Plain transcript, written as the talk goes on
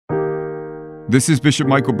This is Bishop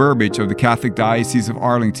Michael Burbidge of the Catholic Diocese of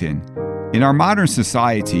Arlington. In our modern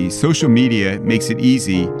society, social media makes it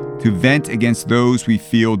easy to vent against those we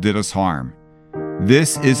feel did us harm.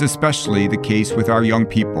 This is especially the case with our young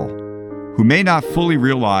people, who may not fully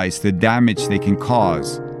realize the damage they can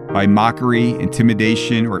cause by mockery,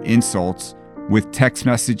 intimidation, or insults with text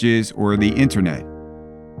messages or the internet.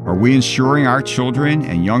 Are we ensuring our children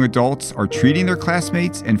and young adults are treating their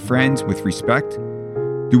classmates and friends with respect?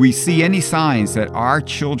 Do we see any signs that our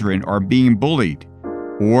children are being bullied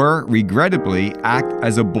or, regrettably, act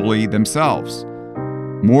as a bully themselves?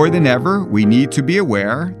 More than ever, we need to be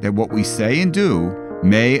aware that what we say and do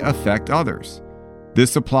may affect others.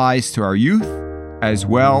 This applies to our youth as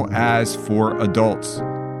well as for adults.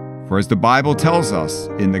 For as the Bible tells us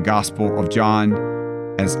in the Gospel of John,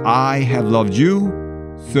 "As I have loved you,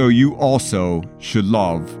 so you also should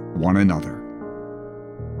love one another."